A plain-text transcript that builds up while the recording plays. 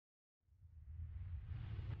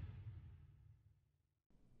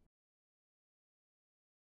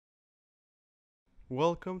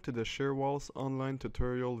Welcome to the Shearwalls online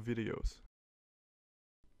tutorial videos.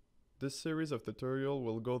 This series of tutorials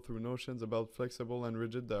will go through notions about flexible and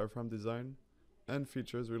rigid diaphragm design and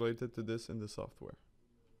features related to this in the software.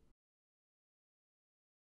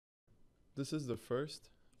 This is the first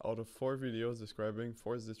out of 4 videos describing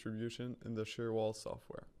force distribution in the Shearwalls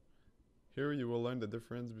software. Here you will learn the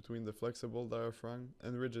difference between the flexible diaphragm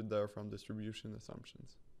and rigid diaphragm distribution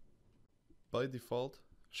assumptions. By default,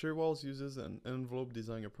 Shearwalls uses an envelope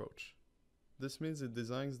design approach. This means it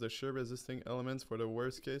designs the shear resisting elements for the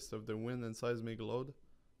worst case of the wind and seismic load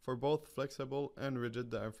for both flexible and rigid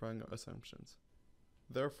diaphragm assumptions.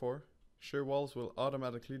 Therefore, Shearwalls will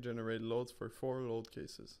automatically generate loads for 4 load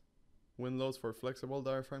cases: wind loads for flexible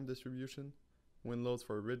diaphragm distribution, wind loads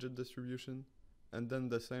for rigid distribution, and then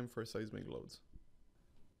the same for seismic loads.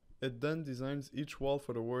 It then designs each wall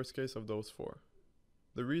for the worst case of those 4.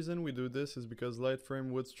 The reason we do this is because light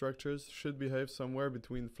frame wood structures should behave somewhere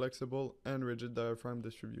between flexible and rigid diaphragm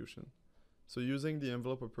distribution. So using the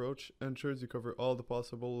envelope approach ensures you cover all the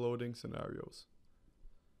possible loading scenarios.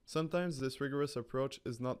 Sometimes this rigorous approach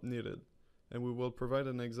is not needed, and we will provide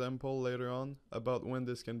an example later on about when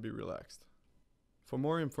this can be relaxed. For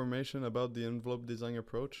more information about the envelope design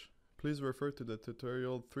approach, please refer to the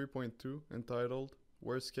tutorial 3.2 entitled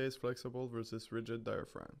Worst Case Flexible versus Rigid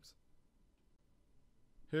Diaphragms.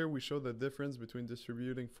 Here we show the difference between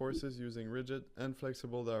distributing forces using rigid and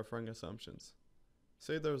flexible diaphragm assumptions.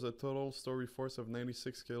 Say there's a total story force of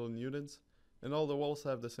 96 kN and all the walls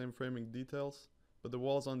have the same framing details, but the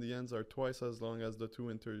walls on the ends are twice as long as the 2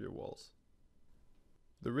 interior walls.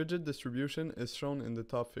 The rigid distribution is shown in the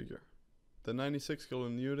top figure. The 96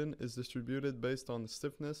 kN is distributed based on the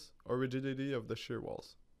stiffness or rigidity of the shear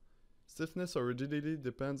walls. Stiffness or rigidity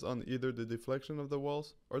depends on either the deflection of the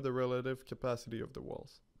walls or the relative capacity of the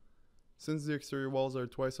walls. Since the exterior walls are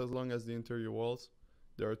twice as long as the interior walls,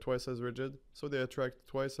 they are twice as rigid, so they attract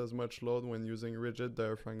twice as much load when using rigid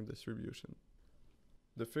diaphragm distribution.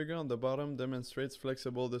 The figure on the bottom demonstrates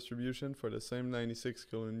flexible distribution for the same 96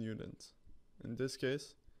 kN. In this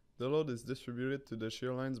case, the load is distributed to the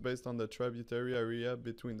shear lines based on the tributary area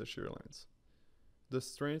between the shear lines. The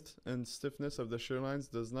strength and stiffness of the shear lines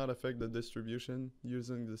does not affect the distribution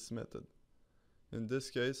using this method. In this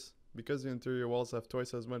case, because the interior walls have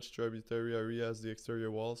twice as much tributary area as the exterior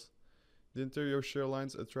walls, the interior shear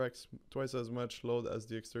lines attract twice as much load as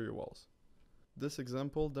the exterior walls. This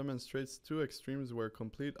example demonstrates 2 extremes where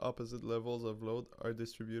complete opposite levels of load are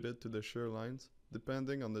distributed to the shear lines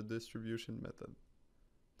depending on the distribution method.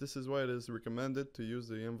 This is why it is recommended to use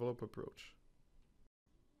the envelope approach.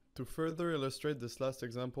 To further illustrate this last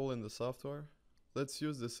example in the software, let's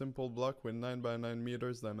use the simple block with 9 by 9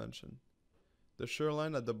 meters dimension. The shear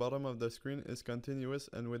line at the bottom of the screen is continuous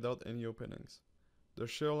and without any openings. The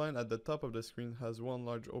shear line at the top of the screen has one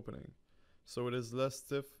large opening, so it is less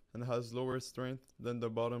stiff and has lower strength than the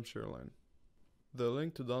bottom shear line. The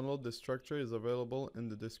link to download this structure is available in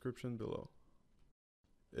the description below.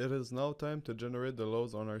 It is now time to generate the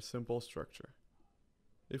loads on our simple structure.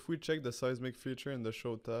 If we check the seismic feature in the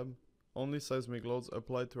Show tab, only seismic loads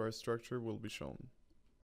applied to our structure will be shown.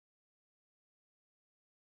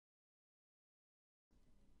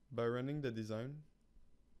 By running the design,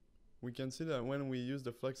 we can see that when we use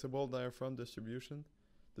the flexible diaphragm distribution,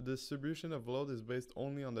 the distribution of load is based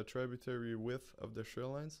only on the tributary width of the shear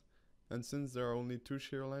lines, and since there are only 2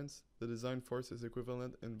 shear lines, the design force is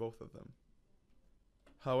equivalent in both of them.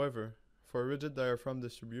 However, for a rigid diaphragm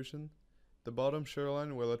distribution, the bottom shear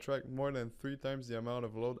line will attract more than 3 times the amount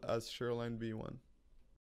of load as shear line B1.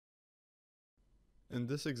 In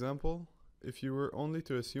this example, if you were only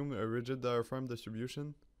to assume a rigid diaphragm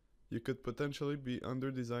distribution, you could potentially be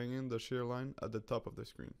under-designing the shear line at the top of the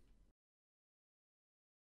screen.